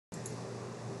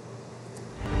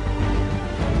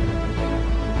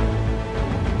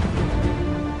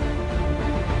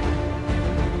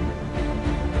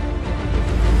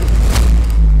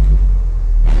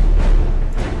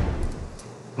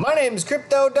My name is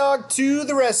Crypto Dog to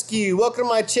the rescue. Welcome to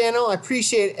my channel. I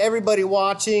appreciate everybody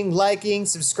watching, liking,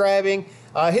 subscribing.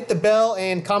 Hit the bell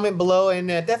and comment below, and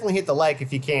definitely hit the like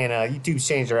if you can. YouTube's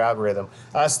changed their algorithm.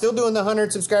 Still doing the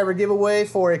 100 subscriber giveaway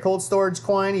for a cold storage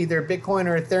coin, either Bitcoin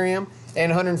or Ethereum, and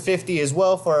 150 as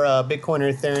well for Bitcoin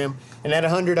or Ethereum. And at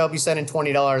 100, I'll be sending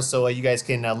 $20 so you guys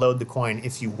can load the coin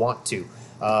if you want to.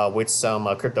 With some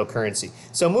cryptocurrency.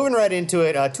 So moving right into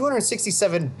it,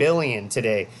 267 billion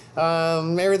today.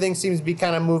 Everything seems to be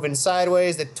kind of moving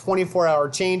sideways. The 24-hour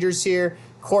changers here.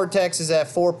 Cortex is at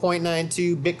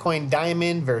 4.92. Bitcoin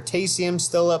Diamond, Veritasium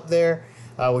still up there,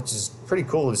 which is pretty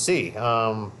cool to see.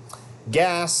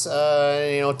 Gas,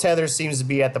 Tether seems to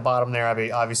be at the bottom there,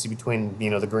 obviously between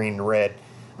the green and red.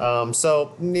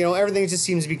 So everything just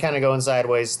seems to be kind of going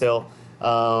sideways still.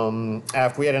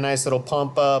 After we had a nice little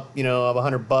pump up, of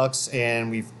 $100, and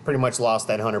we've pretty much lost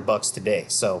that $100 today.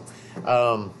 So,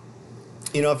 if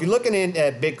you're looking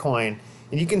at Bitcoin,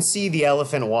 and you can see the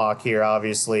elephant walk here,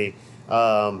 obviously,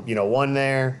 1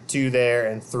 there, 2 there,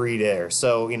 and 3 there.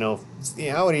 So,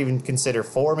 I would even consider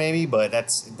 4 maybe, but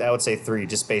I would say 3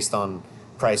 just based on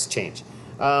price change.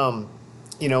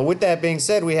 With that being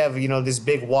said, we have, this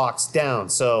big walks down.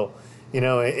 So,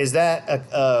 is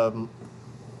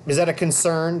that a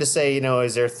concern to say,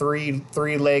 is there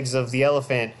three legs of the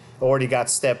elephant already got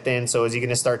stepped in? So is he going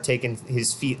to start taking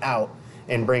his feet out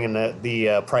and bringing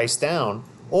the price down?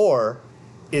 Or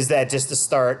is that just the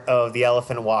start of the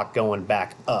elephant walk going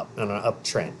back up on an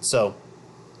uptrend? So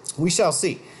we shall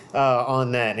see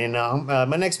on that. And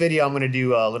my next video, I'm going to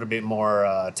do a little bit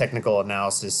more technical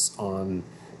analysis on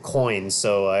coins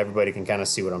so everybody can kind of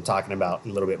see what I'm talking about a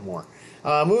little bit more.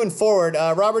 Moving forward,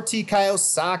 Robert T.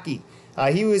 Kiyosaki.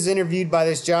 He was interviewed by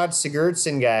this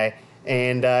Sigurdson guy,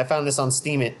 and I found this on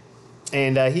Steemit.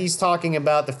 And he's talking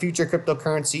about the future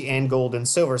cryptocurrency and gold and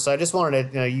silver. So I just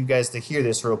wanted you guys to hear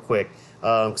this real quick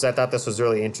because I thought this was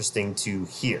really interesting to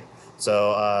hear.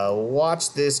 So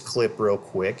watch this clip real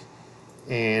quick,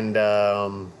 and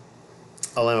I'll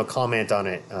have a comment on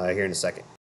it here in a second.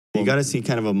 You got to see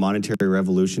kind of a monetary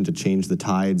revolution to change the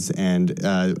tides, and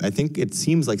I think it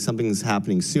seems like something's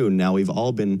happening soon. Now, we've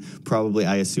all been probably,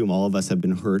 I assume all of us have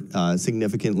been hurt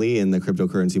significantly in the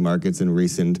cryptocurrency markets in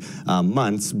recent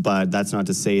months, but that's not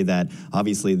to say that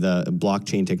obviously the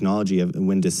blockchain technology,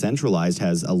 when decentralized,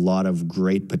 has a lot of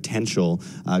great potential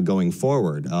going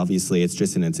forward. Obviously, it's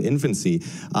just in its infancy.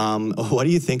 What do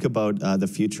you think about the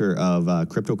future of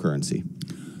cryptocurrency?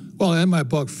 Well, in my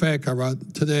book, Fake, I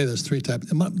wrote today there's 3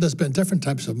 types. There's been different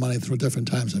types of money through different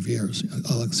times of years,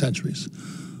 like centuries.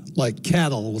 Like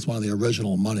cattle was one of the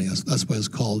original money. That's why it's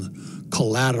called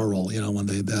collateral, when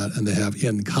they that, and they have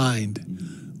in kind,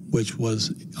 which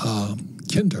was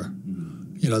kinder.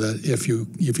 That if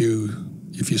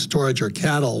you stored your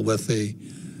cattle with the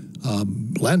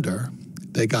lender,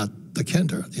 they got the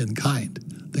kinder in kind.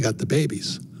 They got the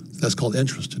babies. That's called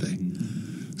interest today.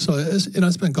 So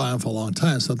it's been going on for a long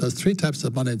time. So there's 3 types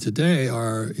of money today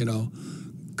are,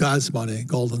 God's money,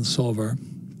 gold and silver.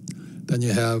 Then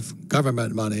you have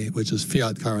government money, which is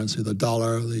fiat currency, the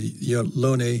dollar, the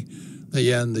loonie, the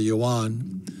yen, the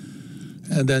yuan.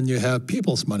 And then you have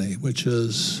people's money, which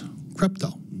is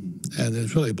crypto. And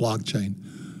it's really blockchain.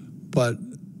 But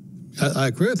I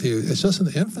agree with you, it's just in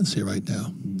the infancy right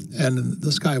now. And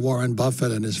this guy, Warren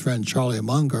Buffett, and his friend Charlie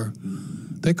Munger,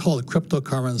 they call it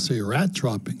cryptocurrency rat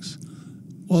droppings.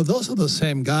 Well, those are the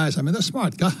same guys. I mean, they're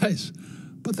smart guys,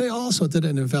 but they also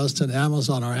didn't invest in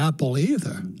Amazon or Apple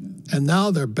either. And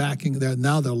now they're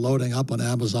loading up on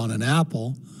Amazon and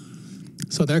Apple.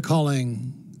 So they're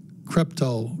calling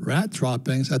crypto rat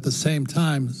droppings. At the same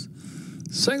time,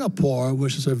 Singapore,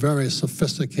 which is a very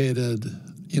sophisticated,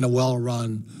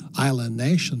 well-run island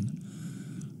nation,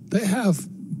 they have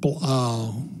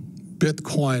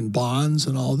Bitcoin bonds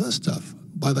and all this stuff.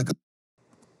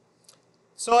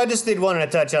 So I just did want to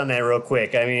touch on that real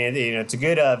quick. I mean, it's a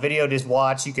good video to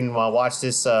watch. You can watch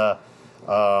this on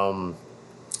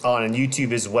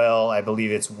YouTube as well. I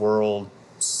believe it's World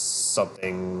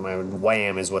something.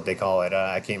 Wham is what they call it.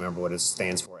 I can't remember what it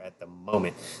stands for at the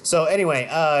moment. So anyway,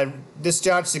 this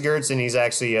Sigurdson, he's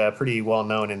actually pretty well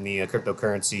known in the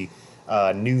cryptocurrency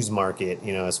news market,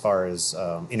 as far as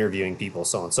interviewing people,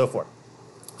 so on and so forth.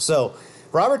 So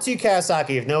Robert T.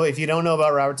 Kiyosaki, if you don't know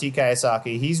about Robert T.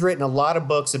 Kiyosaki, he's written a lot of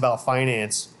books about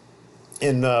finance.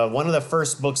 And one of the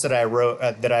first books that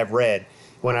I've read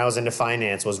when I was into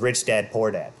finance was Rich Dad,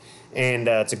 Poor Dad. And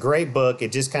it's a great book.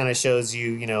 It just kind of shows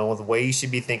you, the way you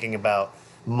should be thinking about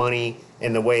money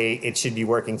and the way it should be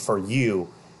working for you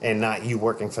and not you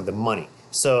working for the money.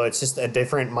 So it's just a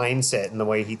different mindset in the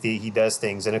way he does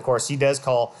things. And of course, he does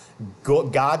call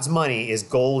God's money is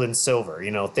gold and silver.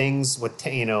 You know, things with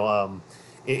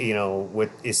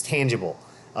is tangible.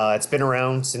 It's been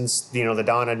around since the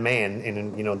dawn of man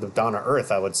and the dawn of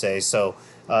Earth, I would say. So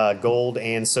gold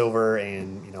and silver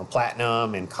and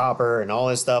platinum and copper and all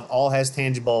this stuff all has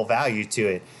tangible value to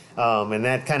it. And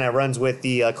that kind of runs with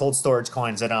the cold storage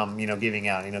coins that I'm giving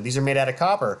out. These are made out of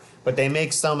copper, but they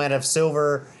make some out of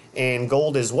silver and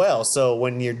gold as well. So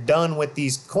when you're done with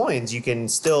these coins, you can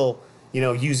still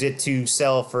use it to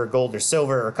sell for gold or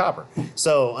silver or copper.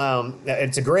 So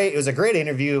it was a great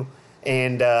interview.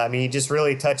 And he just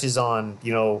really touches on,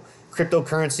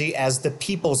 cryptocurrency as the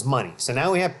people's money. So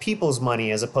now we have people's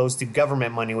money as opposed to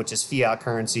government money, which is fiat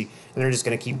currency, and they're just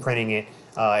going to keep printing it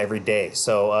every day.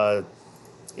 So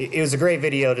it was a great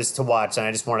video just to watch, and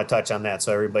I just want to touch on that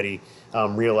so everybody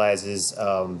realizes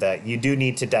that you do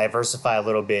need to diversify a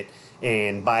little bit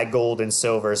and buy gold and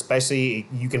silver, especially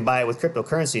you can buy it with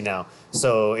cryptocurrency now.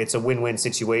 So it's a win-win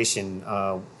situation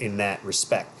in that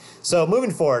respect. So moving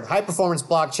forward, high performance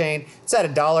blockchain, it's at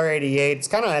 $1.88. It's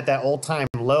kind of at that all-time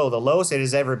low. The lowest it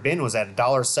has ever been was at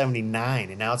 $1.79,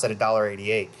 and now it's at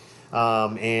 $1.88.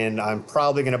 And I'm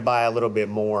probably going to buy a little bit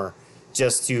more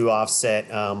just to offset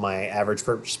my average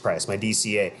purchase price, my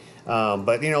DCA.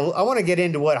 But I want to get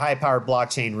into what high-powered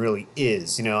blockchain really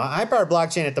is. High-powered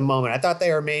blockchain at the moment, I thought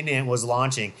their mainnet was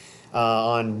launching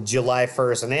on July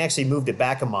 1st, and they actually moved it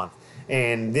back a month.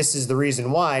 And this is the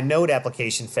reason why, node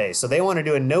application phase. So they want to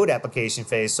do a node application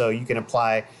phase so you can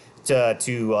apply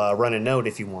to run a node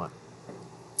if you want.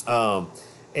 What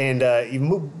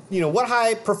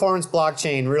high performance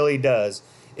blockchain really does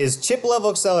is chip level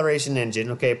acceleration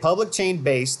engine, okay, public chain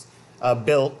based,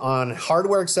 built on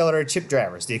hardware accelerator chip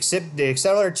drivers. The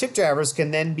accelerator chip drivers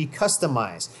can then be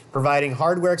customized, providing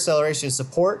hardware acceleration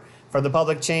support for the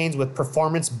public chains with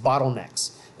performance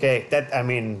bottlenecks. Okay,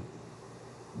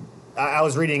 I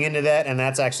was reading into that, and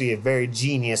that's actually a very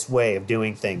genius way of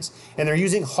doing things. And they're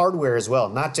using hardware as well,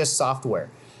 not just software,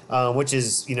 which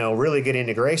is really good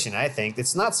integration, I think.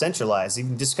 It's not centralized,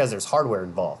 even just because there's hardware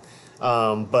involved.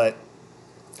 But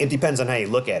it depends on how you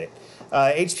look at it.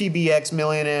 HPBX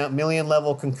million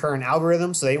level concurrent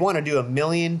algorithm. So they want to do 1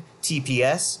 million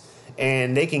TPS,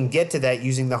 and they can get to that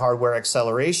using the hardware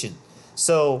acceleration.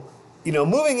 So,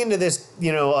 moving into this,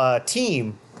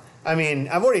 team,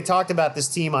 I've already talked about this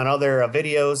team on other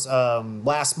videos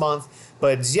last month,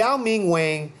 but Xiaoming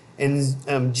Wang and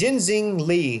Jinxing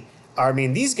Li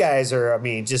these guys are,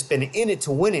 just been in it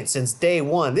to win it since day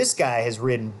one. This guy has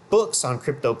written books on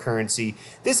cryptocurrency.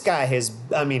 This guy has,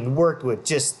 worked with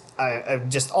just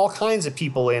all kinds of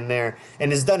people in there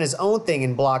and has done his own thing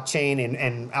in blockchain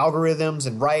and algorithms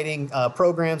and writing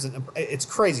programs. And it's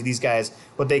crazy, these guys,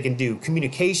 what they can do.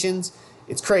 Communications,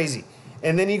 it's crazy.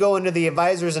 And then you go into the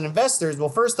advisors and investors. Well,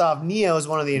 first off, Neo is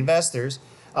one of the investors.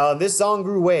 This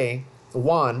Zhongru Wei,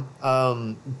 Wan,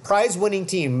 prize-winning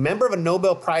team, member of a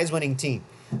Nobel Prize-winning team.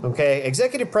 Okay,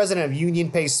 executive president of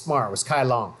UnionPay Smart was Kai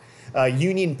Long.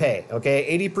 UnionPay,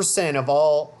 okay, 80% of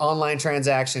all online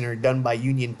transactions are done by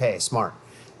UnionPay Smart.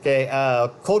 Okay,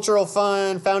 cultural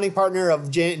fund, founding partner of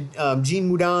Jean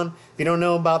Moudan. If you don't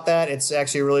know about that, it's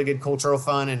actually a really good cultural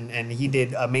fund, and he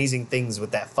did amazing things with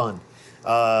that fund.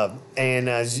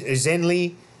 Zhen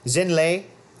Lei,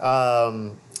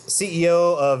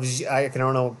 CEO of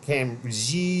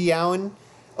Xiaoan,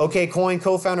 OKCoin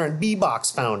co-founder and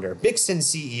Bbox founder, Bixen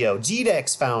CEO,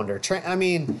 GDEX founder.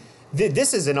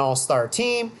 This is an all-star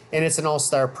team, and it's an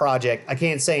all-star project. I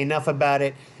can't say enough about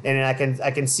it, and I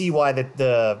can see why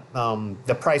the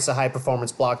price of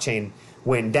high-performance blockchain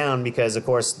went down because, of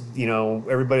course,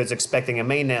 everybody was expecting a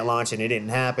mainnet launch, and it didn't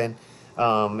happen.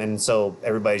 And so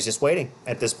everybody's just waiting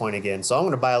at this point again. So I'm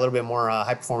going to buy a little bit more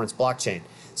high-performance blockchain.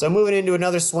 So I'm moving into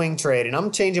another swing trade, and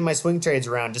I'm changing my swing trades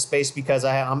around just based because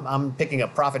I'm picking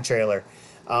up profit trailer.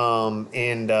 The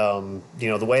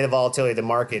way the volatility of the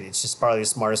market, it's just probably the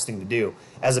smartest thing to do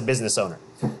as a business owner.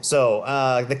 So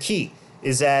the key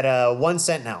is at 1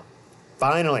 cent now.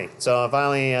 Finally. So I'm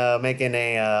finally making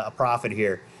a profit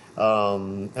here.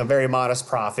 A very modest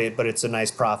profit, but it's a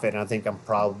nice profit, and I think I'm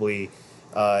probably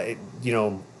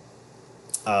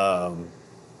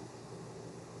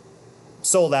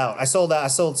sold out. I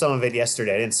sold some of it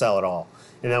yesterday. I didn't sell it all.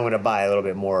 And I'm going to buy a little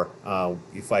bit more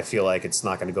if I feel like it's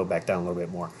not going to go back down a little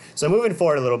bit more. So moving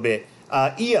forward a little bit.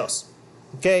 EOS.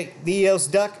 Okay, the EOS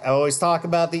duck. I always talk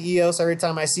about the EOS. Every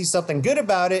time I see something good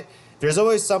about it, there's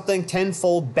always something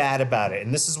tenfold bad about it.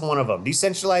 And this is one of them.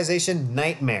 Decentralization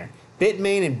nightmare.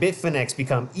 Bitmain and Bitfinex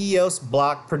become EOS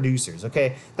block producers,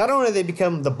 okay? Not only do they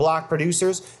become the block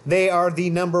producers, they are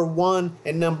the #1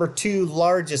 and #2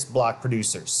 largest block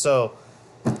producers. So,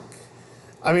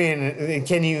 I mean,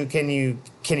 can you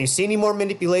see any more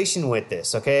manipulation with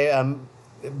this, okay?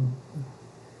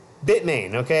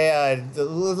 Bitmain, okay?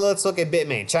 Let's look at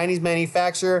Bitmain. Chinese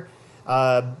manufacturer,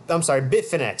 I'm sorry,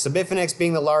 Bitfinex. So Bitfinex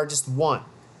being the largest one.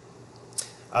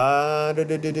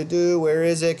 Where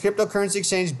is it? Cryptocurrency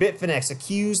exchange Bitfinex,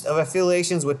 accused of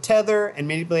affiliations with Tether and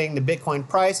manipulating the Bitcoin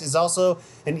price, is also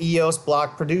an EOS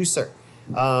block producer.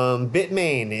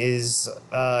 Bitmain is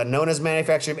known as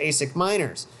manufacturer of ASIC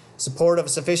miners. Support of a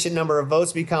sufficient number of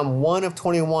votes become one of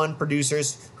 21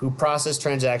 producers who process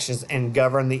transactions and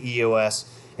govern the EOS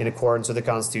in accordance with the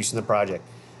constitution of the project.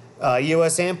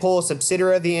 EOS Ampool, a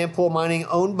subsidiary of the Ampool mining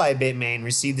owned by Bitmain,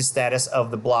 received the status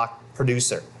of the block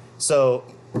producer. So,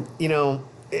 you know,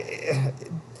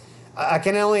 I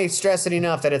can only stress it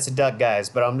enough that it's a duck, guys.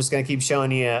 But I'm just gonna keep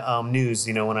showing you news,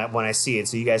 you know, when I see it,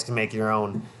 so you guys can make your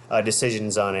own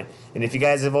decisions on it. And if you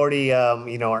guys have already,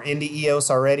 you know, are into EOS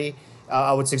already,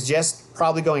 I would suggest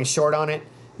probably going short on it,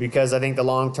 because I think the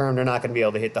long term they're not going to be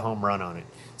able to hit the home run on it.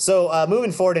 So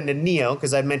moving forward into NEO,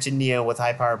 because I mentioned NEO with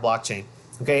high power blockchain.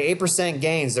 Okay, 8%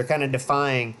 gains. They're kind of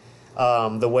defying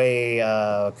the way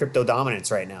crypto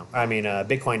dominance right now. I mean,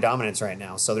 Bitcoin dominance right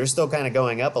now. So they're still kind of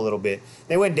going up a little bit.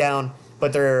 They went down,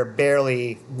 but they're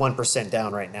barely 1%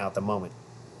 down right now at the moment.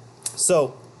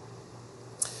 So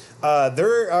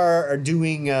they are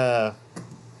doing.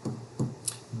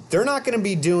 They're not going to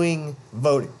be doing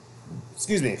voting.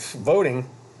 Excuse me, voting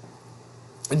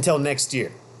until next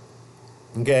year.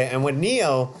 Okay, and with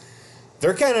NEO,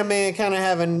 they're kind of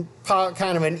having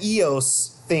kind of an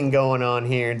EOS thing going on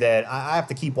here that I have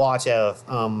to keep watch of.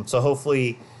 So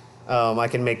hopefully I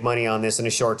can make money on this in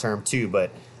the short term too,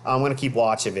 but I'm going to keep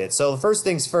watch of it. So the first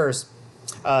things first,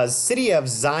 City of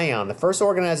Zion, the first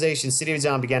organization, City of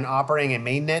Zion, began operating a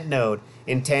mainnet node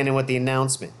in tandem with the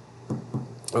announcement.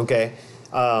 Okay,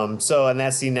 and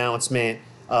that's the announcement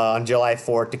on July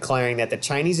 4th, declaring that the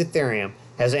Chinese Ethereum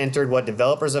has entered what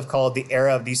developers have called the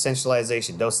era of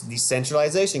decentralization.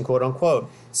 Decentralization, quote unquote,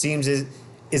 seems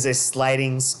is a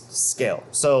sliding scale.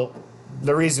 So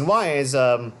the reason why is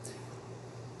the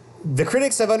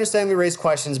critics have understandably raised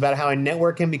questions about how a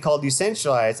network can be called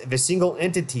decentralized if a single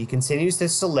entity continues to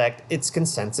select its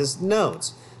consensus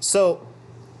nodes. So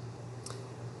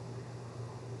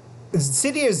the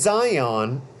City of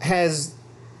Zion has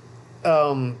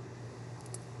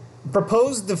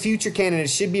proposed the future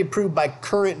candidates should be approved by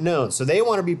current nodes. So they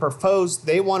want to be proposed,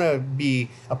 they want to be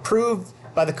approved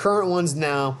by the current ones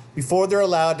now before they're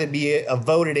allowed to be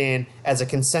voted in as a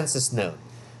consensus node.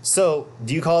 So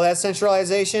do you call that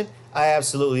centralization? I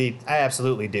absolutely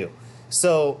do.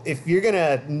 So if you're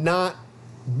gonna not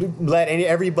let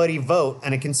everybody vote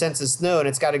on a consensus node,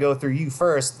 it's got to go through you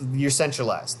first, you're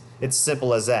centralized. It's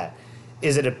simple as that.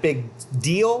 Is it a big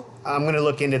deal? I'm going to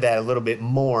look into that a little bit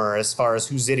more as far as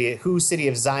who City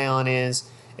of Zion is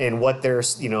and what their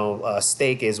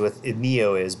stake is with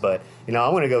NEO is. But I'm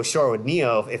going to go short with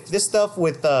NEO. If this stuff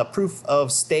with proof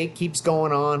of stake keeps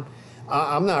going on,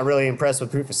 I'm not really impressed with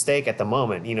proof of stake at the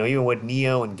moment. Even with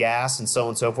NEO and gas and so on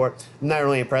and so forth, I'm not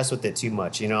really impressed with it too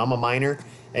much. I'm a miner,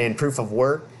 and proof of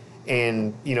work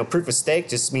and proof of stake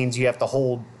just means you have to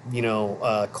hold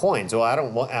coins. Well,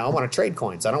 I want to trade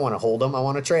coins. I don't want to hold them. I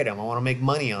want to trade them. I want to make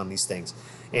money on these things.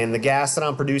 And the gas that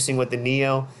I'm producing with the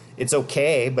NEO, it's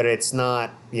okay, but it's not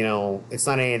it's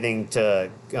not anything to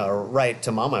write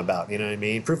to mama about. You know what I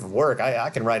mean? Proof of work, I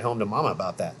can write home to mama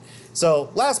about that.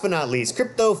 So last but not least,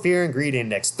 crypto fear and greed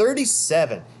index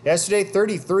 37. Yesterday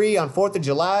 33 on 4th of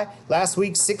July. Last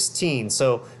week 16.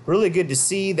 So really good to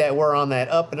see that we're on that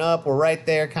up and up. We're right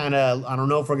there, kind of. I don't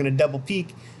know if we're going to double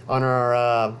peak on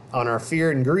our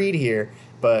fear and greed here,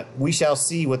 but we shall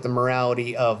see with the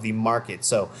morality of the market.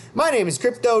 So my name is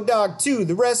Crypto Dog to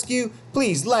the rescue.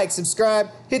 Please like, subscribe,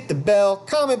 hit the bell,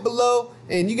 comment below,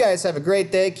 and you guys have a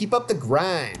great day. Keep up the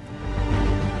grind.